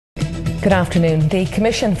Good afternoon. The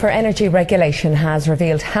Commission for Energy Regulation has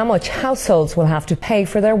revealed how much households will have to pay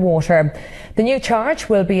for their water. The new charge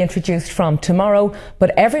will be introduced from tomorrow,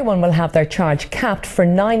 but everyone will have their charge capped for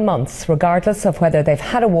 9 months, regardless of whether they've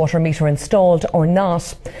had a water meter installed or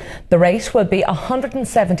not. The rate will be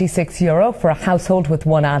 €176 for a household with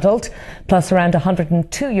one adult, plus around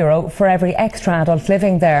 €102 for every extra adult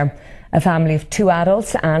living there. A family of 2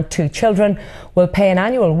 adults and 2 children will pay an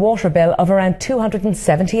annual water bill of around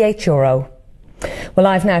 €278. Well,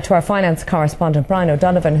 live now to our finance correspondent Brian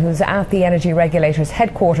O'Donovan, who's at the Energy Regulator's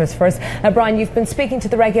headquarters first. Brian, you've been speaking to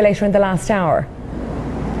the regulator in the last hour.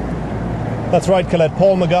 That's right, Colette.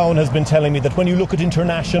 Paul McGowan has been telling me that when you look at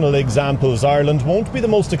international examples, Ireland won't be the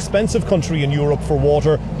most expensive country in Europe for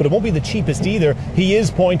water, but it won't be the cheapest either. He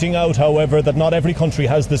is pointing out, however, that not every country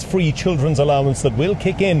has this free children's allowance that will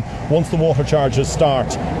kick in once the water charges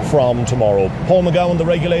start from tomorrow. Paul McGowan, the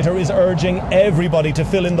regulator, is urging everybody to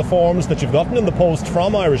fill in the forms that you've gotten in the post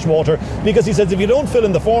from Irish Water, because he says if you don't fill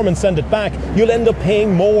in the form and send it back, you'll end up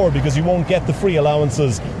paying more because you won't get the free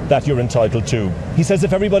allowances that you're entitled to. He says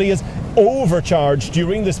if everybody is overcharged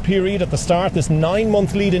during this period at the start, this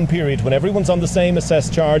 9-month lead-in period when everyone's on the same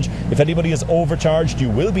assessed charge, if anybody is overcharged, you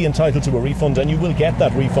will be entitled to a refund, and you will get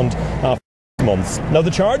that refund after months. Now,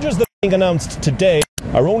 the charges that are being announced today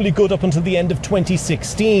are only good up until the end of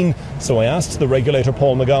 2016, so I asked the regulator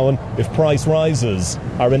Paul McGowan if price rises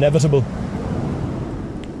are inevitable.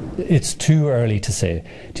 It's too early to say.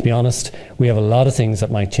 To be honest, we have a lot of things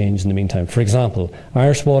that might change in the meantime. For example,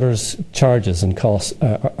 Irish Water's charges and costs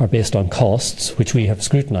are based on costs, which we have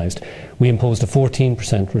scrutinised. We imposed a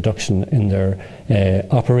 14% reduction in their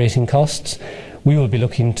operating costs. We will be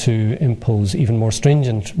looking to impose even more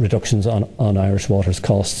stringent reductions on Irish Water's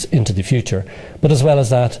costs into the future. But as well as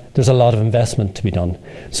that, there's a lot of investment to be done.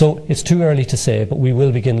 So it's too early to say, but we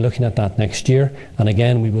will begin looking at that next year. And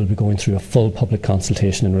again, we will be going through a full public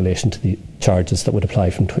consultation in relation to the charges that would apply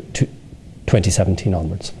from 2017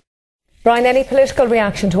 onwards. Brian, any political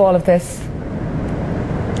reaction to all of this?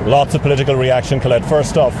 Lots of political reaction, Colette.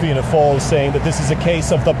 First off, Fianna Fáil saying that this is a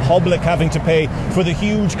case of the public having to pay for the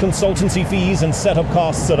huge consultancy fees and set-up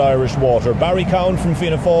costs at Irish Water. Barry Cowan from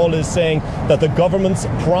Fianna Fáil is saying that the government's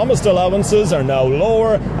promised allowances are now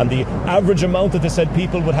lower and the average amount that they said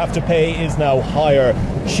people would have to pay is now higher.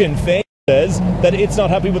 Sinn Féin says that it's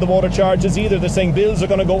not happy with the water charges either. They're saying bills are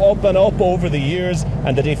going to go up and up over the years,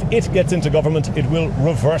 and that if it gets into government, it will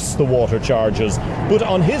reverse the water charges. But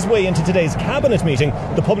on his way into today's cabinet meeting,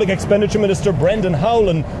 the Public Expenditure Minister Brendan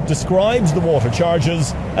Howlin describes the water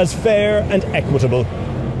charges as fair and equitable.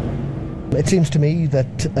 It seems to me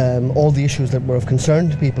that all the issues that were of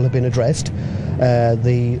concern to people have been addressed.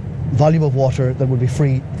 The volume of water that will be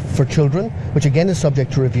free for children, which again is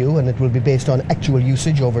subject to review, and it will be based on actual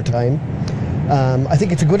usage over time. I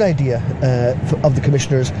think it's a good idea of the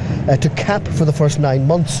commissioners to cap for the first 9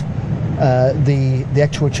 months the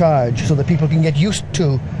actual charge, so that people can get used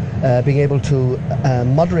to being able to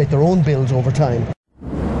moderate their own bills over time.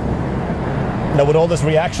 Now, with all this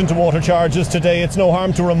reaction to water charges today, it's no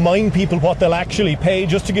harm to remind people what they'll actually pay.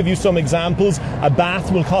 Just to give you some examples, a bath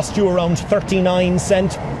will cost you around 39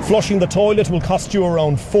 cents, flushing the toilet will cost you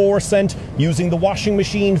around 4 cents, using the washing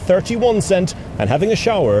machine 31 cents, and having a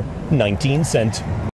shower 19 cents.